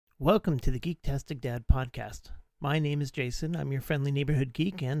Welcome to the Geek-tastic Dad podcast. My name is Jason. I'm your friendly neighborhood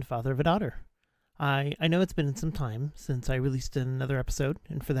geek and father of a daughter. I know it's been some time since I released another episode,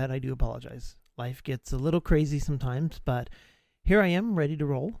 and for that I do apologize. Life gets a little crazy sometimes, but here I am, ready to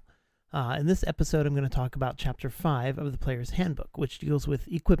roll. In this episode, I'm going to talk about Chapter 5 of the Player's Handbook, which deals with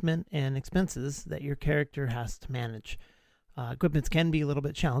equipment and expenses that your character has to manage. Equipments can be a little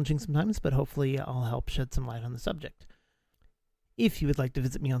bit challenging sometimes, but hopefully I'll help shed some light on the subject. If you would like to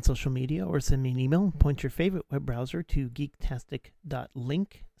visit me on social media or send me an email, point your favorite web browser to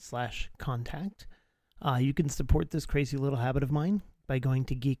geektastic.link/contact. You can support this crazy little habit of mine by going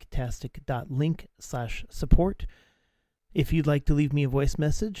to geektastic.link/support. If you'd like to leave me a voice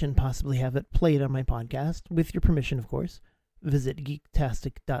message and possibly have it played on my podcast, with your permission of course, visit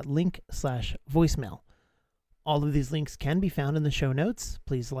geektastic.link/voicemail. All of these links can be found in the show notes.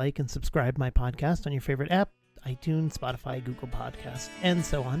 Please like and subscribe my podcast on your favorite app, iTunes, Spotify, Google Podcasts, and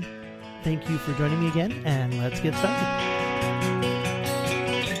so on. Thank you for joining me again, and let's get started.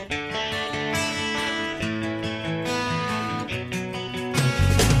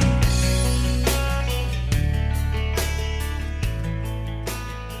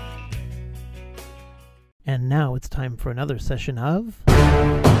 And now it's time for another session of...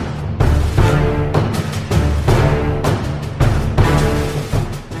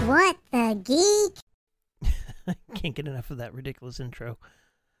 What the Geek? I can't get enough of that ridiculous intro.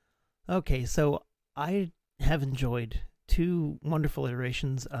 Okay, so I have enjoyed two wonderful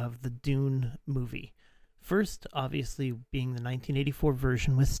iterations of the Dune movie. First, obviously, being the 1984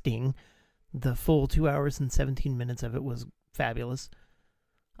 version with Sting. The full 2 hours and 17 minutes of it was fabulous.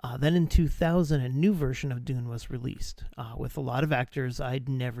 Then in 2000, a new version of Dune was released, with a lot of actors I'd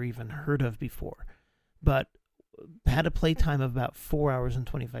never even heard of before, but had a playtime of about 4 hours and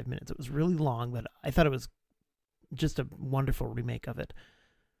 25 minutes. It was really long, but I thought it was just a wonderful remake of it.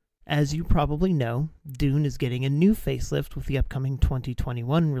 As you probably know, Dune is getting a new facelift with the upcoming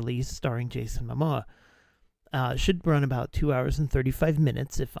 2021 release starring Jason Momoa. It should run about 2 hours and 35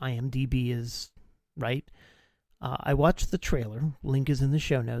 minutes if IMDb is right. I watched the trailer, link is in the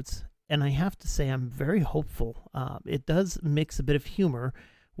show notes, and I have to say I'm very hopeful. It does mix a bit of humor,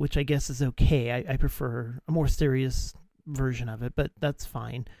 which I guess is okay. I prefer a more serious version of it, but that's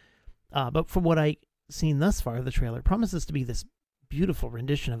fine. But from what I've seen thus far, the trailer promises to be this beautiful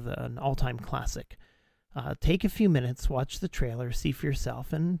rendition of an all-time classic. Take a few minutes, watch the trailer, see for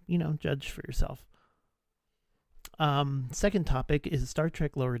yourself, and, judge for yourself. Second topic is Star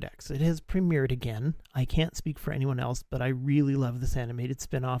Trek Lower Decks. It has premiered again. I can't speak for anyone else, but I really love this animated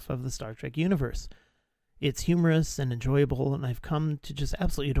spin-off of the Star Trek universe. It's humorous and enjoyable, and I've come to just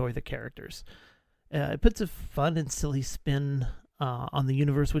absolutely adore the characters. It puts a fun and silly spin on the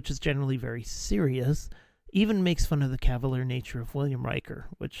universe, which is generally very serious. Even makes fun of the cavalier nature of William Riker,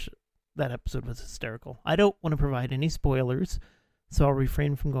 which that episode was hysterical. I don't want to provide any spoilers, so I'll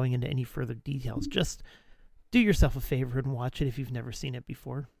refrain from going into any further details. Just do yourself a favor and watch it if you've never seen it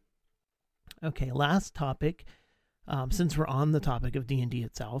before. Okay, last topic. Since we're on the topic of D&D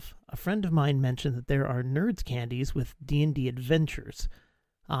itself, a friend of mine mentioned that there are Nerds candies with D&D adventures.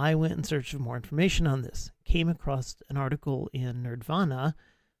 I went and searched for more information on this. Came across an article in Nerdvana,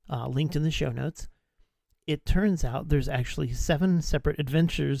 linked in the show notes. It turns out there's actually 7 separate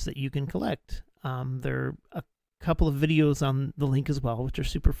adventures that you can collect. There are a couple of videos on the link as well, which are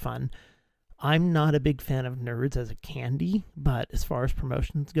super fun. I'm not a big fan of Nerds as a candy, but as far as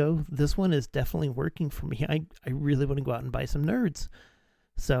promotions go, this one is definitely working for me. I really want to go out and buy some Nerds.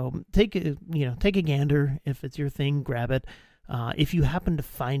 So take a gander. If it's your thing, grab it. If you happen to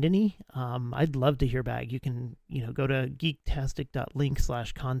find any, I'd love to hear back. You can, go to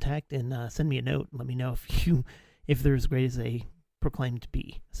geektastic.link/contact and send me a note and let me know if they're as great as they proclaim to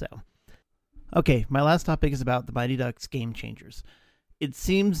be. So, okay, my last topic is about the Mighty Ducks Game Changers. It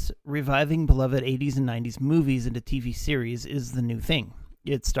seems reviving beloved 80s and 90s movies into TV series is the new thing.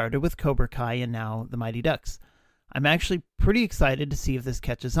 It started with Cobra Kai and now the Mighty Ducks. I'm actually pretty excited to see if this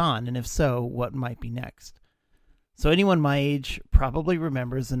catches on, and if so, what might be next. So anyone my age probably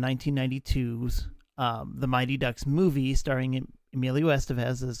remembers the 1992's The Mighty Ducks movie starring Emilio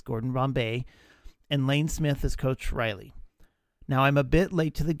Estevez as Gordon Bombay and Lane Smith as Coach Riley. Now, I'm a bit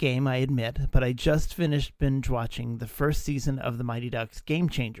late to the game, I admit, but I just finished binge watching the first season of The Mighty Ducks Game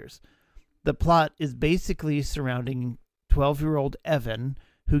Changers. The plot is basically surrounding 12-year-old Evan,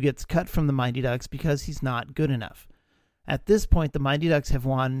 who gets cut from the Mighty Ducks because he's not good enough. At this point, the Mighty Ducks have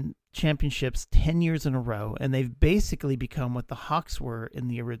won championships 10 years in a row, and they've basically become what the Hawks were in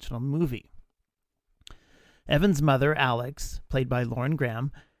the original movie. Evan's mother, Alex, played by Lauren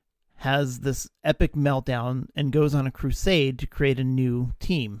Graham, has this epic meltdown and goes on a crusade to create a new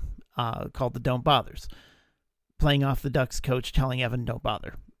team. called the Don't Bothers, playing off the Ducks coach telling Evan don't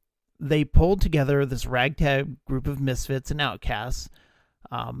bother. They pulled together this ragtag group of misfits and outcasts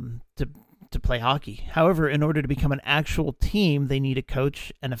to play hockey. However, in order to become an actual team, they need a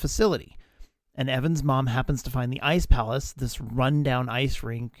coach and a facility. And Evan's mom happens to find the Ice Palace, this rundown ice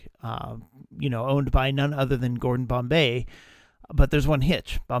rink, owned by none other than Gordon Bombay. But there's one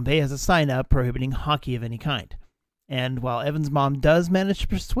hitch. Bombay has a sign up prohibiting hockey of any kind. And while Evan's mom does manage to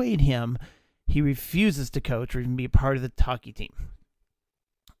persuade him, he refuses to coach or even be a part of the hockey team.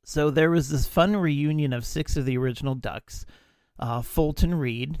 So there was this fun reunion of 6 of the original Ducks. Fulton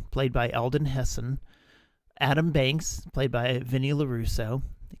Reed, played by Eldon Hessen. Adam Banks, played by Vinny LaRusso.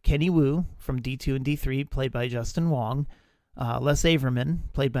 Kenny Wu from D2 and D3, played by Justin Wong. Les Averman,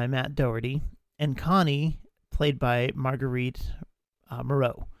 played by Matt Doherty. And Connie, played by Marguerite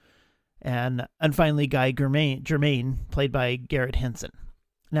Moreau. And finally, Guy Germain, played by Garrett Henson.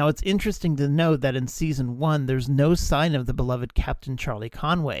 Now, it's interesting to note that in Season 1, there's no sign of the beloved Captain Charlie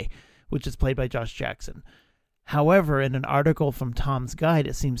Conway, which is played by Josh Jackson. However, in an article from Tom's Guide,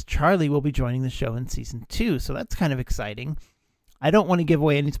 it seems Charlie will be joining the show in Season 2, so that's kind of exciting. I don't want to give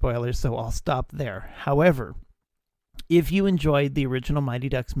away any spoilers, so I'll stop there. However, if you enjoyed the original Mighty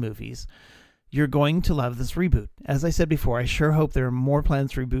Ducks movies, you're going to love this reboot. As I said before, I sure hope there are more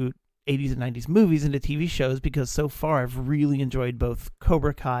plans to reboot 80s and 90s movies into TV shows, because so far I've really enjoyed both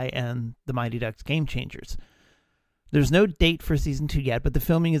Cobra Kai and the Mighty Ducks Game Changers. There's no date for Season 2 yet, but the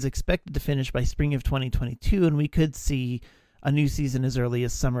filming is expected to finish by spring of 2022, and we could see a new season as early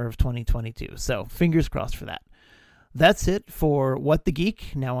as summer of 2022. So fingers crossed for that. That's it for What the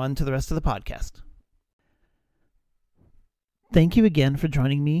Geek. Now on to the rest of the podcast. Thank you again for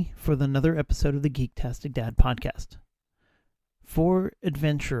joining me for another episode of the Geektastic Dad podcast. For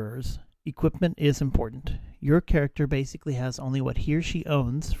adventurers, equipment is important. Your character basically has only what he or she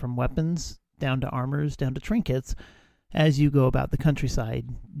owns, from weapons down to armors down to trinkets, as you go about the countryside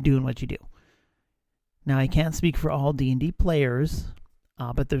doing what you do. Now, I can't speak for all D&D players,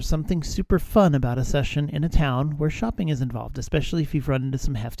 but there's something super fun about a session in a town where shopping is involved, especially if you've run into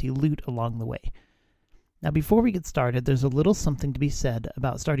some hefty loot along the way. Now, before we get started, there's a little something to be said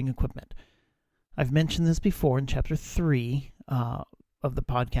about starting equipment. I've mentioned this before in Chapter 3 of the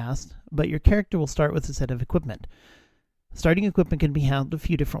podcast, but your character will start with a set of equipment. Starting equipment can be handled a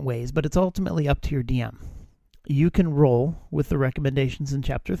few different ways, but it's ultimately up to your DM. You can roll with the recommendations in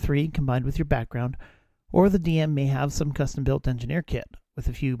Chapter 3 combined with your background, or the DM may have some custom-built engineer kit with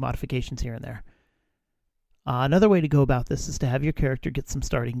a few modifications here and there. Another way to go about this is to have your character get some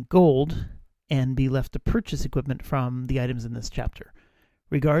starting gold and be left to purchase equipment from the items in this chapter.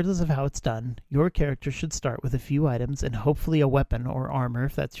 Regardless of how it's done, your character should start with a few items and hopefully a weapon or armor,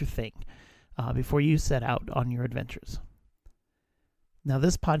 if that's your thing, before you set out on your adventures. Now,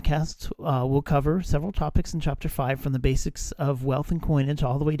 this podcast will cover several topics in Chapter 5, from the basics of wealth and coinage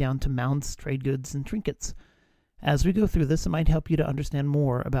all the way down to mounts, trade goods, and trinkets. As we go through this, it might help you to understand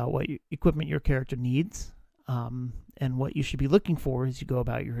more about what equipment your character needs and what you should be looking for as you go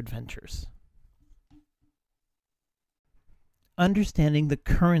about your adventures. Understanding the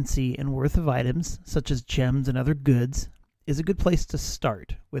currency and worth of items, such as gems and other goods, is a good place to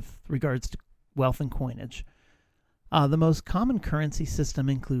start with regards to wealth and coinage. The most common currency system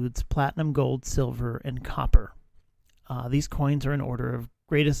includes platinum, gold, silver, and copper. These coins are in order of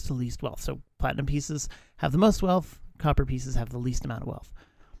greatest to least wealth. So platinum pieces have the most wealth, copper pieces have the least amount of wealth.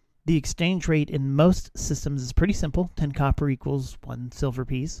 The exchange rate in most systems is pretty simple. 10 copper equals 1 silver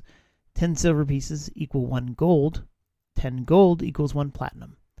piece. 10 silver pieces equal 1 gold. 10 gold equals 1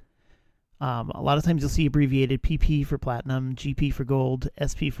 platinum. A lot of times you'll see abbreviated PP for platinum, GP for gold,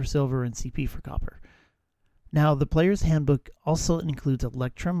 SP for silver, and CP for copper. Now, the player's handbook also includes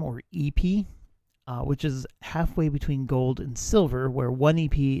Electrum, or EP, which is halfway between gold and silver, where 1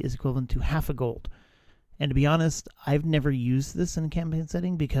 EP is equivalent to half a gold. And to be honest, I've never used this in a campaign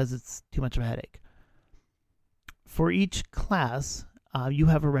setting because it's too much of a headache. For each class, you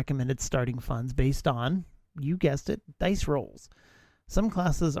have a recommended starting funds based on, you guessed it, dice rolls. Some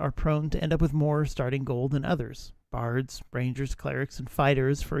classes are prone to end up with more starting gold than others. Bards, rangers, clerics, and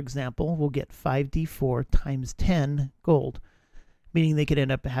fighters, for example, will get 5d4 times 10 gold, meaning they could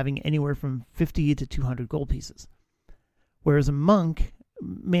end up having anywhere from 50 to 200 gold pieces. Whereas a monk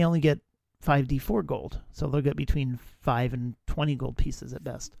may only get 5d4 gold, so they'll get between 5 and 20 gold pieces at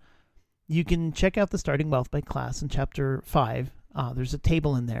best. You can check out the starting wealth by class in Chapter 5. There's a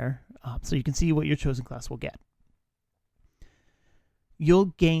table in there, so you can see what your chosen class will get.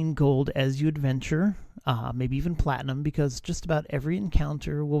 You'll gain gold as you adventure, maybe even platinum, because just about every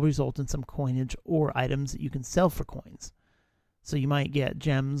encounter will result in some coinage or items that you can sell for coins. So you might get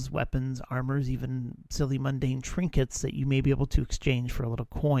gems, weapons, armors, even silly mundane trinkets that you may be able to exchange for a little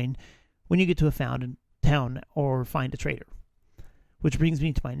coin when you get to a found town or find a trader. Which brings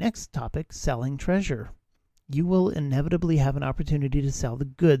me to my next topic, selling treasure. You will inevitably have an opportunity to sell the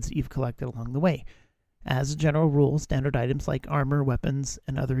goods you've collected along the way. As a general rule, standard items like armor, weapons,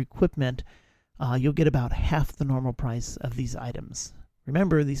 and other equipment, you'll get about half the normal price of these items.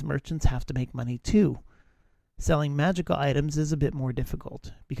 Remember, these merchants have to make money too. Selling magical items is a bit more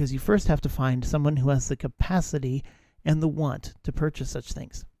difficult because you first have to find someone who has the capacity and the want to purchase such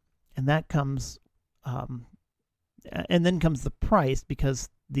things. And that comes, and then comes the price, because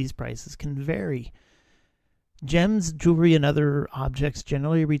these prices can vary. Gems, jewelry, and other objects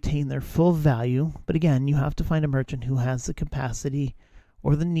generally retain their full value, but again, you have to find a merchant who has the capacity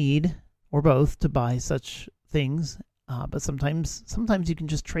or the need, or both, to buy such things. But sometimes you can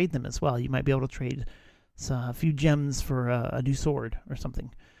just trade them as well. You might be able to trade a few gems for a new sword or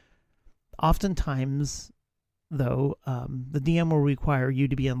something. Oftentimes, though, the DM will require you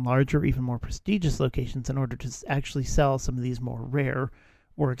to be in larger, even more prestigious locations in order to actually sell some of these more rare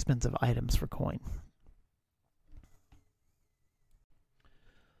or expensive items for coin.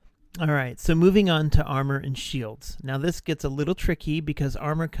 Alright, so moving on to armor and shields. Now this gets a little tricky because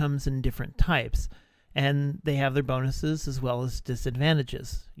armor comes in different types, and they have their bonuses as well as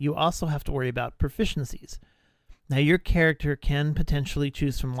disadvantages. You also have to worry about proficiencies. Now your character can potentially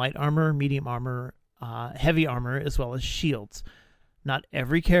choose from light armor, medium armor, heavy armor, as well as shields. Not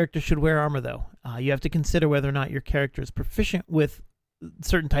every character should wear armor though. You have to consider whether or not your character is proficient with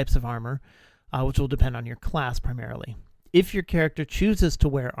certain types of armor, which will depend on your class primarily. If your character chooses to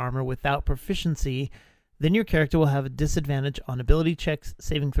wear armor without proficiency, then your character will have a disadvantage on ability checks,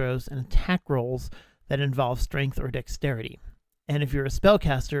 saving throws, and attack rolls that involve strength or dexterity. And if you're a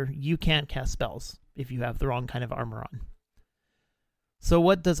spellcaster, you can't cast spells if you have the wrong kind of armor on. So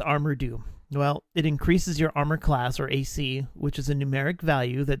what does armor do? Well, it increases your armor class, or AC, which is a numeric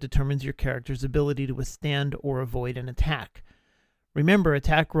value that determines your character's ability to withstand or avoid an attack. Remember,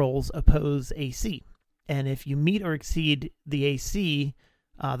 attack rolls oppose AC, and if you meet or exceed the AC,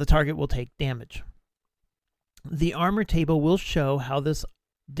 the target will take damage. The armor table will show how this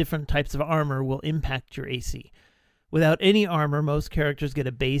different types of armor will impact your AC. Without any armor, most characters get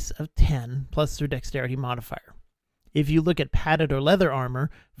a base of 10 plus their dexterity modifier. If you look at padded or leather armor,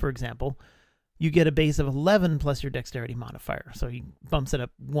 for example, you get a base of 11 plus your dexterity modifier, so he bumps it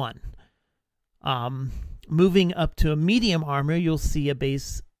up 1. Moving up to a medium armor, you'll see a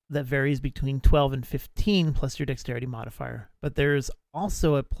base that varies between 12 and 15 plus your dexterity modifier, but there's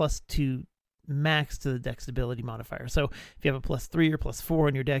also a +2 max to the dex ability modifier. So if you have a +3 or +4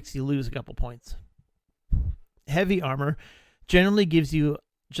 on your dex, you lose a couple points. Heavy armor generally gives you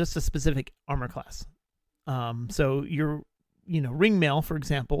just a specific armor class. So your, ring mail, for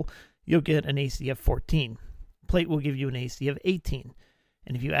example, you'll get an AC of 14. Plate will give you an AC of 18.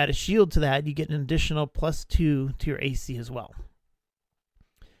 And if you add a shield to that, you get an additional +2 to your AC as well.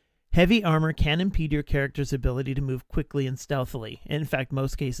 Heavy armor can impede your character's ability to move quickly and stealthily. In fact,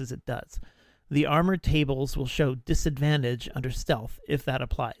 most cases it does. The armor tables will show disadvantage under stealth if that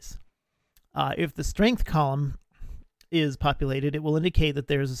applies. If the strength column is populated, it will indicate that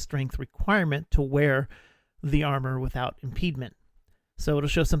there is a strength requirement to wear the armor without impediment. So it'll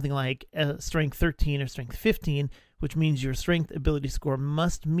show something like strength 13 or strength 15, which means your strength ability score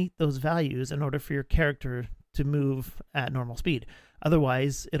must meet those values in order for your character to move at normal speed.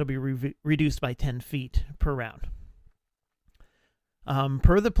 Otherwise, it'll be reduced by 10 feet per round.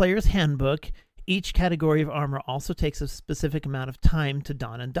 Per the player's handbook, each category of armor also takes a specific amount of time to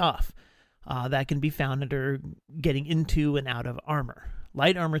don and doff. That can be found under getting into and out of armor.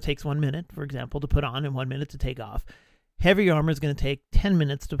 Light armor takes 1 minute, for example, to put on and 1 minute to take off. Heavy armor is going to take 10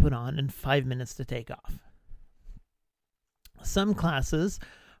 minutes to put on and 5 minutes to take off. Some classes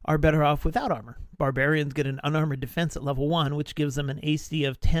are better off without armor. Barbarians get an unarmored defense at level 1, which gives them an AC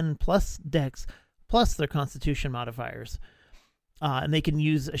of 10 plus dex plus their constitution modifiers. And they can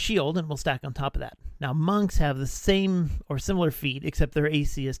use a shield and will stack on top of that. Now, monks have the same or similar feat, except their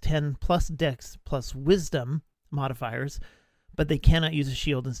AC is 10 plus dex plus wisdom modifiers, but they cannot use a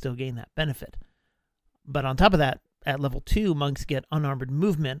shield and still gain that benefit. But on top of that, at level 2, monks get unarmored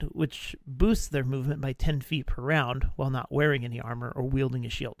movement, which boosts their movement by 10 feet per round while not wearing any armor or wielding a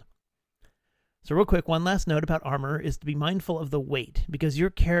shield. So real quick, one last note about armor is to be mindful of the weight, because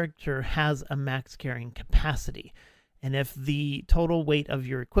your character has a max carrying capacity. And if the total weight of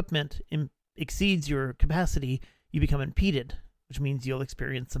your equipment exceeds your capacity, you become impeded, which means you'll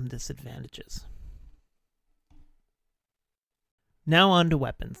experience some disadvantages. Now on to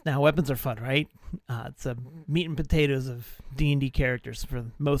weapons. Now weapons are fun, right? It's a meat and potatoes of D&D characters for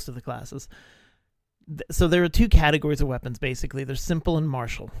most of the classes. So there are two categories of weapons, basically. There's simple and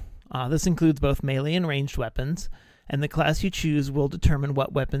martial. This includes both melee and ranged weapons, and the class you choose will determine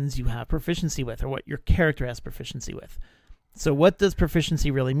what weapons you have proficiency with, or what your character has proficiency with. So what does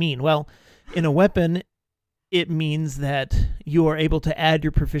proficiency really mean? Well, in a weapon, it means that you are able to add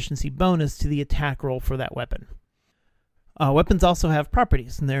your proficiency bonus to the attack roll for that weapon. Weapons also have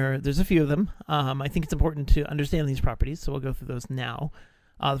properties, and there's a few of them. I think it's important to understand these properties, so we'll go through those now.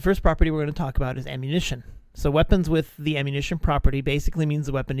 The first property we're going to talk about is ammunition. So weapons with the ammunition property basically means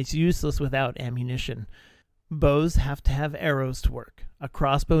the weapon is useless without ammunition. Bows have to have arrows to work. A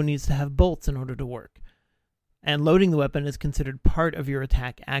crossbow needs to have bolts in order to work. And loading the weapon is considered part of your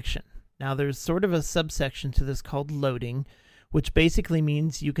attack action. Now there's sort of a subsection to this called loading, which basically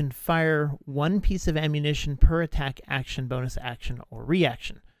means you can fire one piece of ammunition per attack action, bonus action, or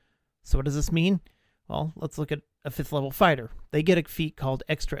reaction. So what does this mean? Well, let's look at a 5th level fighter. They get a feat called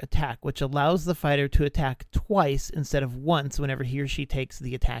extra attack, which allows the fighter to attack twice instead of once whenever he or she takes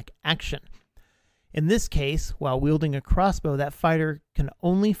the attack action. In this case, while wielding a crossbow, that fighter can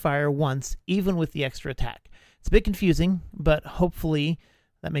only fire once, even with the extra attack. It's a bit confusing, but hopefully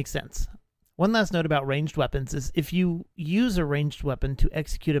that makes sense. One last note about ranged weapons is if you use a ranged weapon to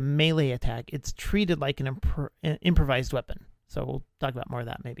execute a melee attack, it's treated like an improvised weapon. So we'll talk about more of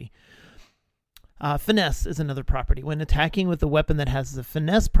that maybe. Finesse is another property. When attacking with a weapon that has the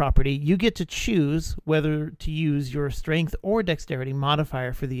finesse property, you get to choose whether to use your strength or dexterity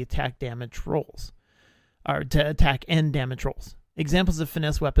modifier for the attack damage rolls, or to attack and damage rolls. Examples of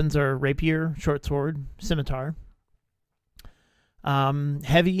finesse weapons are rapier, short sword, scimitar.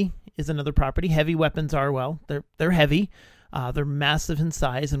 Heavy is another property. Heavy weapons are, well, they're heavy. They're massive in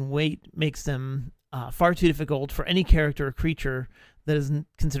size, and weight makes them far too difficult for any character or creature that is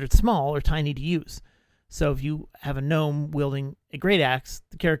considered small or tiny to use. So if you have a gnome wielding a great axe,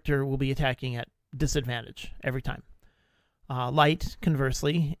 the character will be attacking at disadvantage every time. Light,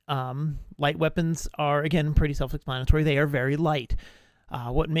 conversely, light weapons are, again, pretty self-explanatory. They are very light.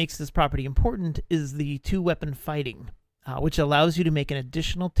 What makes this property important is the two-weapon fighting, which allows you to make an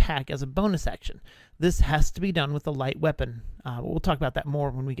additional attack as a bonus action. This has to be done with a light weapon. We'll talk about that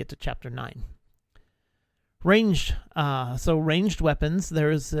more when we get to Chapter 9. Ranged. So ranged weapons,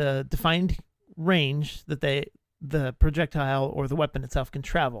 there's a defined range that the projectile or the weapon itself can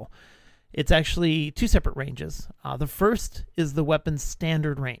travel. It's actually two separate ranges. The first is the weapon's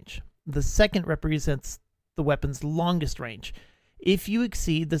standard range. The second represents the weapon's longest range. If you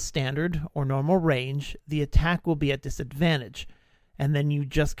exceed the standard or normal range, the attack will be at disadvantage, and then you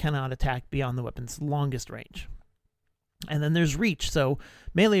just cannot attack beyond the weapon's longest range. And then there's reach. So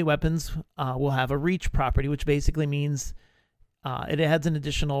melee weapons will have a reach property, which basically means it adds an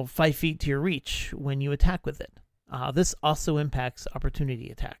additional 5 feet to your reach when you attack with it. This also impacts opportunity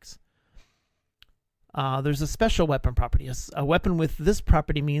attacks. There's a special weapon property. A weapon with this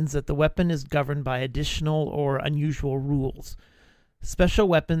property means that the weapon is governed by additional or unusual rules. Special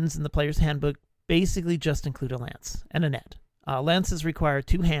weapons in the player's handbook basically just include a lance and a net. Lances require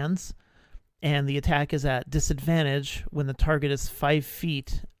 2 hands, and the attack is at disadvantage when the target is 5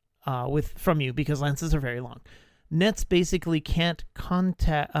 feet from you, because lances are very long. Nets basically can't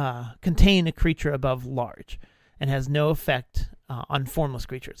contain a creature above large, and has no effect on formless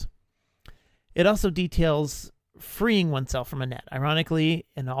creatures. It also details freeing oneself from a net. Ironically,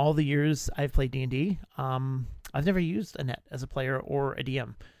 in all the years I've played D&D, I've never used a net as a player or a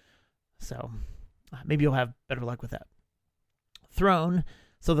DM. So maybe you'll have better luck with that. Thrown.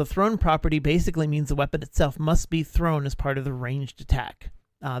 So the thrown property basically means the weapon itself must be thrown as part of the ranged attack.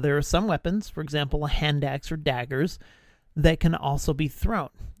 There are some weapons, for example, a hand axe or daggers, that can also be thrown.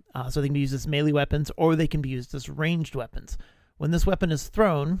 So they can be used as melee weapons, or they can be used as ranged weapons. When this weapon is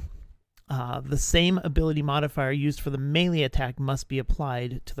thrown, the same ability modifier used for the melee attack must be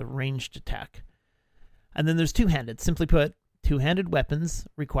applied to the ranged attack. And then there's two-handed. Simply put, two-handed weapons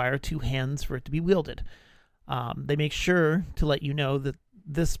require 2 hands for it to be wielded. They make sure to let you know that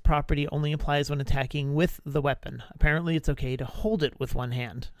this property only applies when attacking with the weapon. Apparently, it's okay to hold it with 1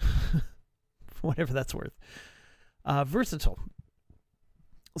 hand, whatever that's worth. Versatile.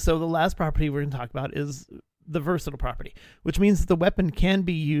 So the last property we're going to talk about is the versatile property, which means that the weapon can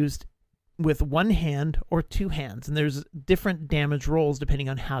be used with 1 hand or 2 hands, and there's different damage rolls depending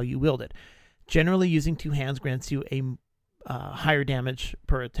on how you wield it. Generally, using 2 hands grants you a higher damage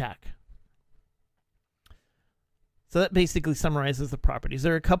per attack. So that basically summarizes the properties.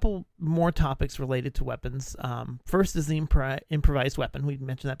 There are a couple more topics related to weapons. First is the improvised weapon. We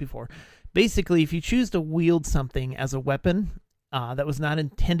mentioned that before. Basically, if you choose to wield something as a weapon, that was not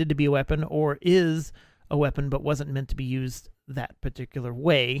intended to be a weapon, or is a weapon but wasn't meant to be used that particular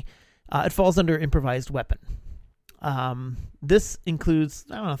way, it falls under improvised weapon. This includes,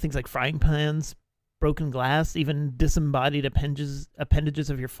 things like frying pans, broken glass, even disembodied appendages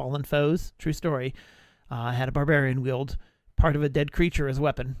of your fallen foes. True story. I had a barbarian wield part of a dead creature as a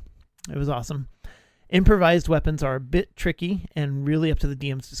weapon. It was awesome. Improvised weapons are a bit tricky and really up to the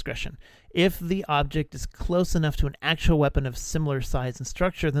DM's discretion. If the object is close enough to an actual weapon of similar size and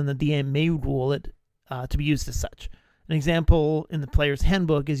structure, then the DM may rule it to be used as such. An example in the player's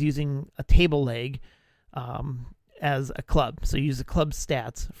handbook is using a table leg as a club. So you use the club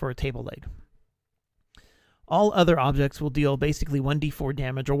stats for a table leg. All other objects will deal basically 1d4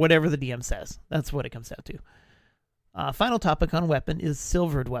 damage, or whatever the DM says. That's what it comes down to. Final topic on weapon is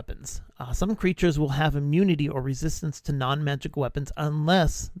silvered weapons. Some creatures will have immunity or resistance to non-magical weapons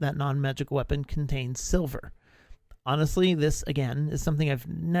unless that non-magical weapon contains silver. Honestly, this, again, is something I've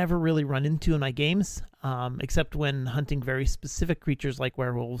never really run into in my games, except when hunting very specific creatures like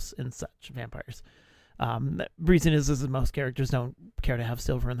werewolves and such, vampires. The reason is that most characters don't care to have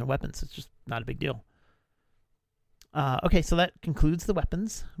silver in their weapons. It's just not a big deal. Okay, so that concludes the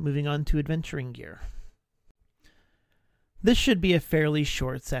weapons. Moving on to adventuring gear. This should be a fairly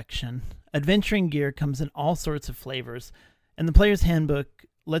short section. Adventuring gear comes in all sorts of flavors, and the player's handbook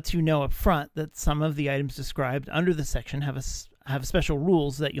lets you know up front that some of the items described under this section have special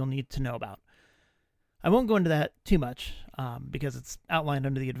rules that you'll need to know about. I won't go into that too much because it's outlined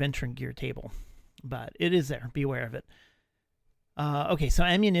under the adventuring gear table, but it is there. Be aware of it. Okay, so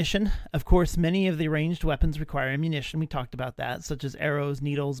ammunition. Of course, many of the ranged weapons require ammunition. We talked about that, such as arrows,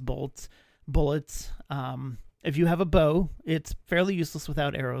 needles, bolts, bullets. If you have a bow, it's fairly useless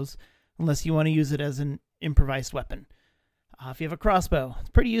without arrows, unless you want to use it as an improvised weapon. If you have a crossbow, it's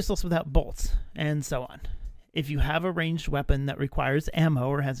pretty useless without bolts, and so on. If you have a ranged weapon that requires ammo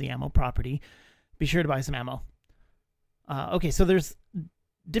or has the ammo property, be sure to buy some ammo. Okay, so there's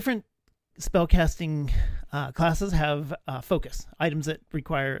different spellcasting classes have focus, items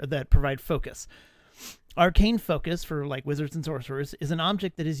that provide focus. Arcane focus, for like wizards and sorcerers, is an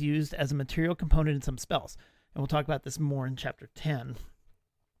object that is used as a material component in some spells. And we'll talk about this more in Chapter 10.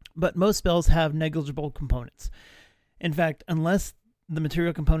 But most spells have negligible components. In fact, unless the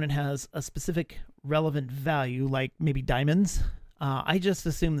material component has a specific relevant value, like maybe diamonds, I just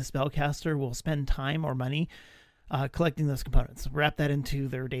assume the spellcaster will spend time or money collecting those components. Wrap that into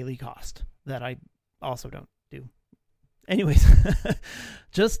their daily cost. That I also don't do. Anyways,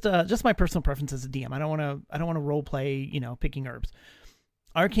 just my personal preference as a DM. I don't want to role play, picking herbs.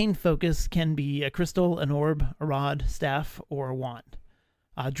 Arcane focus can be a crystal, an orb, a rod, staff, or a wand.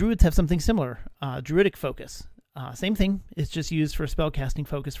 Druids have something similar. Druidic focus. Same thing. It's just used for spellcasting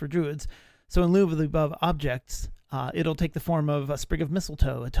focus for druids. So in lieu of the above objects, it'll take the form of a sprig of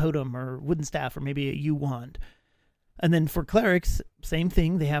mistletoe, a totem, or wooden staff, or maybe a yew wand. And then for clerics, same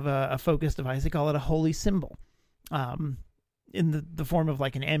thing. They have a focus device. They call it a holy symbol. In the form of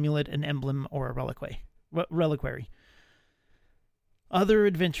like an amulet, an emblem, or a reliquary. Other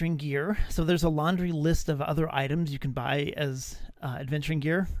adventuring gear. So there's a laundry list of other items you can buy as adventuring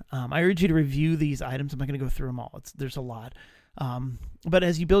gear. I urge you to review these items. I'm not going to go through them all. There's a lot. But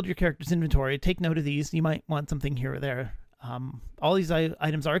as you build your character's inventory, take note of these. You might want something here or there. All these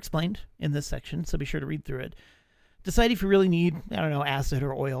items are explained in this section, so be sure to read through it. Decide if you really need, acid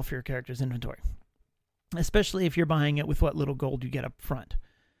or oil for your character's inventory, especially if you're buying it with what little gold you get up front.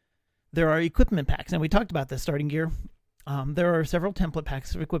 There are equipment packs, and we talked about this, starting gear. There are several template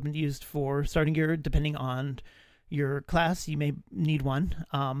packs of equipment used for starting gear. Depending on your class, you may need one.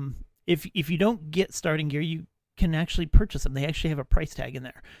 If you don't get starting gear, you can actually purchase them. They actually have a price tag in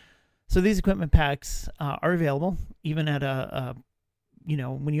there. So these equipment packs are available, even at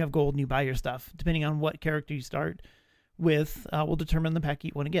when you have gold and you buy your stuff. Depending on what character you start with, will determine the pack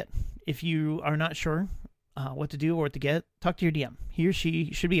you want to get. If you are not sure what to do or what to get, talk to your DM. He or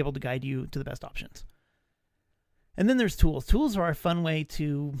she should be able to guide you to the best options. And then there's tools. Tools are a fun way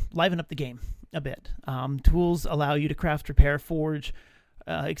to liven up the game a bit. Tools allow you to craft, repair, forge,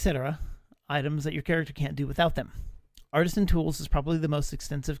 etc. items that your character can't do without them. Artisan Tools is probably the most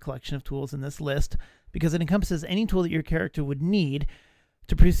extensive collection of tools in this list because it encompasses any tool that your character would need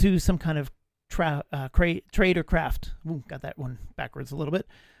to pursue some kind of trade or craft. Ooh, got that one backwards a little bit.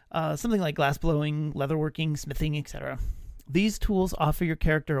 Something like glass blowing, leatherworking, smithing, etc. These tools offer your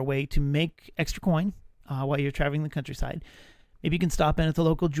character a way to make extra coin while you're traveling the countryside. Maybe you can stop in at the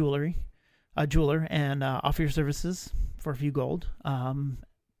local jeweler and offer your services for a few gold.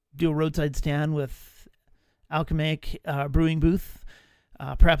 Do a roadside stand with alchemic brewing booth.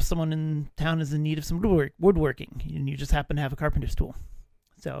 Perhaps someone in town is in need of some woodworking, and you just happen to have a carpenter's tool.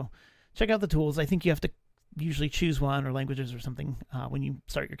 So check out the tools. I think you have to usually choose one, or languages or something, when you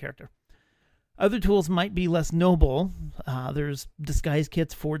start your character. Other tools might be less noble. There's disguise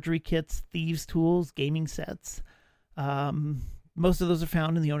kits, forgery kits, thieves' tools, gaming sets. Most of those are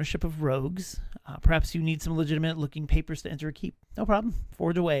found in the ownership of rogues. Perhaps you need some legitimate-looking papers to enter a keep. No problem.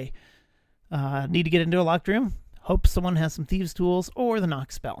 Forge away. Need to get into a locked room? Hope someone has some thieves' tools or the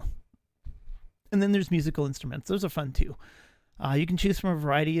knock spell. And then there's musical instruments. Those are fun, too. You can choose from a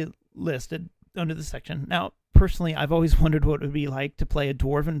variety listed under this section. Now, personally, I've always wondered what it would be like to play a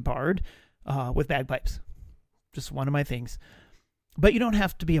dwarven bard with bagpipes. Just one of my things. But you don't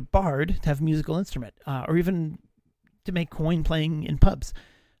have to be a bard to have a musical instrument, or even to make coin playing in pubs.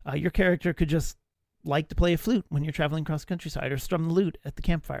 Your character could just like to play a flute when you're traveling across the countryside, or strum the lute at the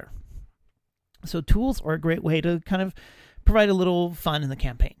campfire. So tools are a great way to kind of provide a little fun in the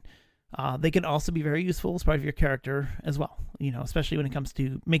campaign. They can also be very useful as part of your character as well, especially when it comes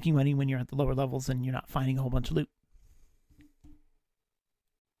to making money when you're at the lower levels and you're not finding a whole bunch of loot.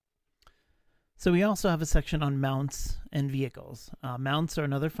 So we also have a section on mounts and vehicles. Mounts are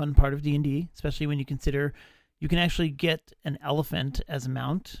another fun part of D&D, especially when you consider you can actually get an elephant as a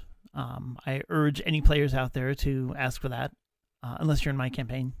mount. I urge any players out there to ask for that. Unless you're in my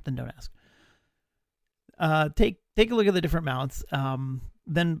campaign, then don't ask. Take a look at the different mounts.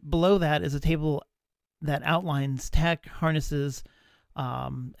 Then below that is a table that outlines tack, harnesses,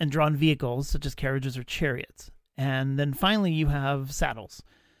 and drawn vehicles, such as carriages or chariots. And then finally, you have saddles.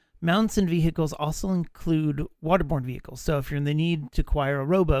 Mounts and vehicles also include waterborne vehicles. So if you're in the need to acquire a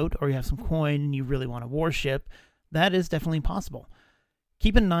rowboat, or you have some coin and you really want a warship, that is definitely possible.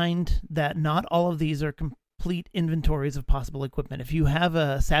 Keep in mind that not all of these are complete inventories of possible equipment. If you have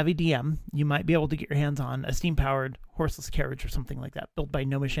a savvy DM, you might be able to get your hands on a steam-powered horseless carriage or something like that, built by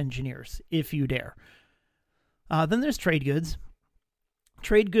gnomish engineers, if you dare. Then there's trade goods.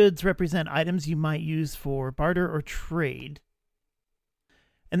 Trade goods represent items you might use for barter or trade.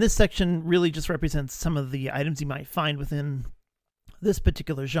 And this section really just represents some of the items you might find within this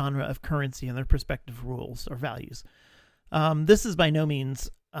particular genre of currency and their respective rules or values. This is by no means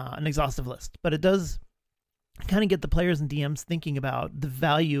an exhaustive list, but it does kind of get the players and DMs thinking about the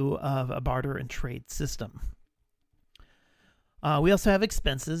value of a barter and trade system. We also have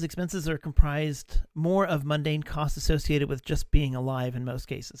expenses. Expenses are comprised more of mundane costs associated with just being alive in most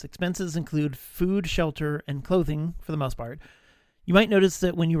cases. Expenses include food, shelter, and clothing for the most part. You might notice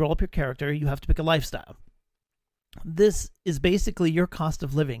that when you roll up your character, you have to pick a lifestyle. This is basically your cost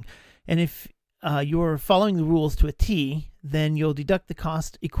of living. And if you're following the rules to a T, then you'll deduct the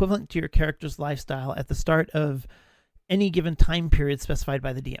cost equivalent to your character's lifestyle at the start of any given time period specified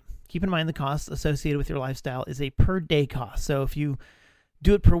by the DM. Keep in mind the cost associated with your lifestyle is a per day cost. So if you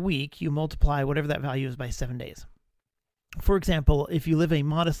do it per week, you multiply whatever that value is by 7 days. For example, if you live a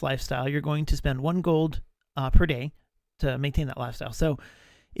modest lifestyle, you're going to spend 1 gold per day to maintain that lifestyle. So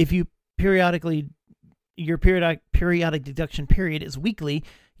if you your periodic deduction period is weekly,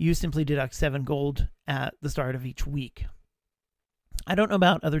 you simply deduct 7 gold at the start of each week. I don't know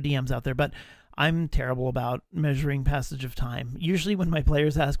about other DMs out there, but I'm terrible about measuring passage of time. Usually when my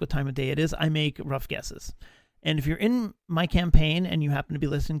players ask what time of day it is, I make rough guesses. And if you're in my campaign and you happen to be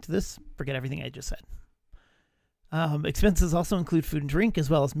listening to this, forget everything I just said. Expenses also include food and drink, as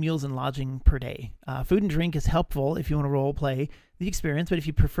well as meals and lodging per day. Food and drink is helpful if you want to role play the experience, but if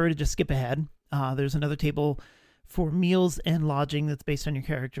you prefer to just skip ahead, there's another table for meals and lodging that's based on your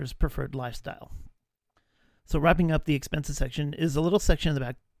character's preferred lifestyle. So wrapping up the expenses section is a little section in the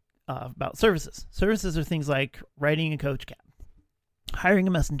back about services. Services are things like riding a coach cab, hiring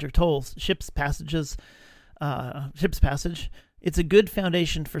a messenger, tolls, ship's passage. It's a good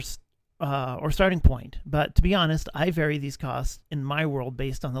foundation for or starting point, but to be honest, I vary these costs in my world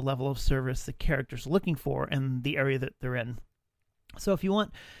based on the level of service the character's looking for and the area that they're in. So if you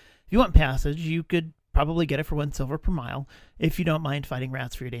want passage, you could probably get it for 1 silver per mile if you don't mind fighting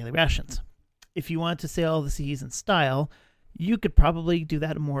rats for your daily rations. If you want to sail the seas in style, you could probably do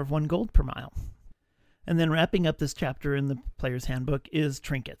that at more of 1 gold per mile. And then wrapping up this chapter in the player's handbook is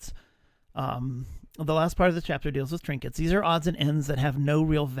trinkets. The last part of the chapter deals with trinkets. These are odds and ends that have no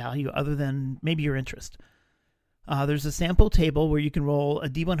real value other than maybe your interest. There's a sample table where you can roll a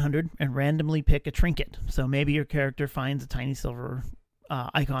D100 and randomly pick a trinket. So maybe your character finds a tiny silver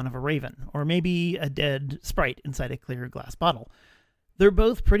icon of a raven, or maybe a dead sprite inside a clear glass bottle. They're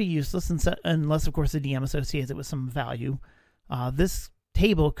both pretty useless unless, of course, the DM associates it with some value. This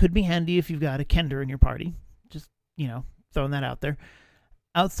table could be handy if you've got a kender in your party. Just, throwing that out there.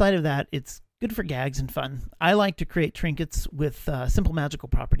 Outside of that, it's good for gags and fun. I like to create trinkets with simple magical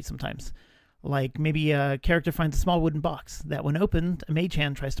properties sometimes. Like maybe a character finds a small wooden box that when opened, a mage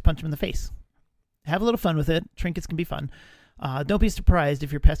hand tries to punch him in the face. Have a little fun with it. Trinkets can be fun. Don't be surprised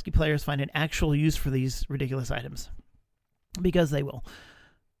if your pesky players find an actual use for these ridiculous items, because they will.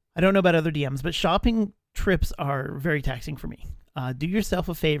 I don't know about other DMs, but shopping trips are very taxing for me. Do yourself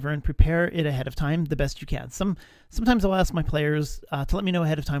a favor and prepare it ahead of time the best you can. Sometimes I'll ask my players to let me know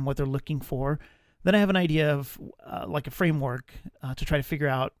ahead of time what they're looking for. Then I have an idea of like a framework to try to figure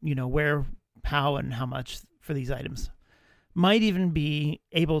out, where, how, and how much for these items. Might even be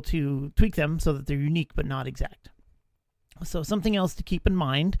able to tweak them so that they're unique but not exact. So something else to keep in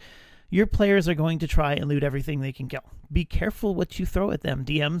mind, your players are going to try and loot everything they can kill. Be careful what you throw at them,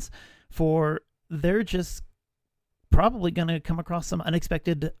 DMs, for they're just probably going to come across some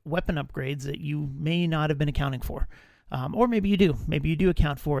unexpected weapon upgrades that you may not have been accounting for. Or maybe you do. Maybe you do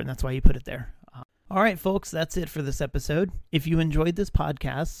account for it, and that's why you put it there. All right, folks, that's it for this episode. If you enjoyed this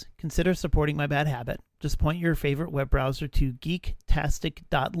podcast, consider supporting my bad habit. Just point your favorite web browser to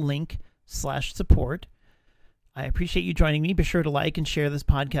geektastic.link/support. I appreciate you joining me. Be sure to like and share this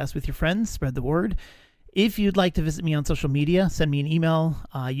podcast with your friends. Spread the word. If you'd like to visit me on social media, send me an email.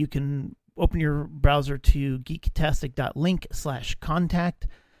 You can open your browser to geektastic.link/contact.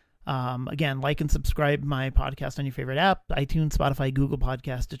 Again, like and subscribe my podcast on your favorite app, iTunes, Spotify, Google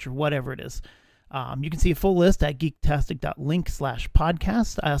Podcast, Stitcher, whatever it is. You can see a full list at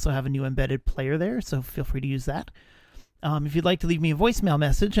geektastic.link/podcast. I also have a new embedded player there, so feel free to use that. If you'd like to leave me a voicemail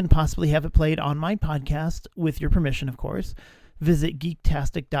message and possibly have it played on my podcast, with your permission, of course, visit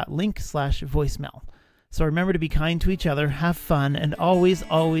geektastic.link/voicemail. So remember to be kind to each other, have fun, and always,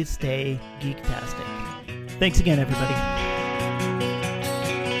 always stay geektastic. Thanks again, everybody.